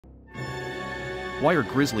Why are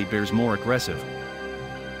grizzly bears more aggressive?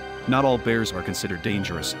 Not all bears are considered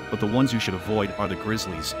dangerous, but the ones you should avoid are the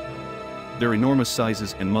grizzlies. Their enormous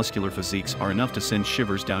sizes and muscular physiques are enough to send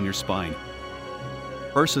shivers down your spine.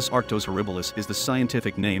 Ursus arctos horribilis is the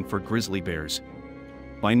scientific name for grizzly bears.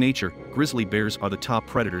 By nature, grizzly bears are the top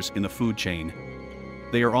predators in the food chain.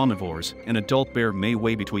 They are omnivores. An adult bear may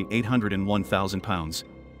weigh between 800 and 1,000 pounds.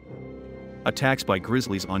 Attacks by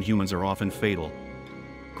grizzlies on humans are often fatal.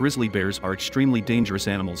 Grizzly bears are extremely dangerous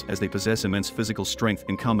animals as they possess immense physical strength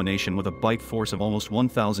in combination with a bite force of almost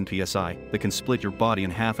 1,000 psi that can split your body in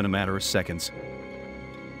half in a matter of seconds.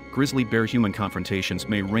 Grizzly bear-human confrontations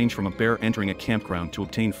may range from a bear entering a campground to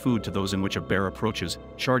obtain food to those in which a bear approaches,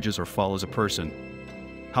 charges or follows a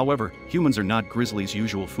person. However, humans are not grizzlies'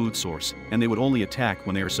 usual food source, and they would only attack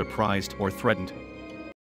when they are surprised or threatened.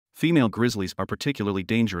 Female grizzlies are particularly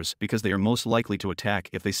dangerous because they are most likely to attack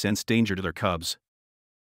if they sense danger to their cubs.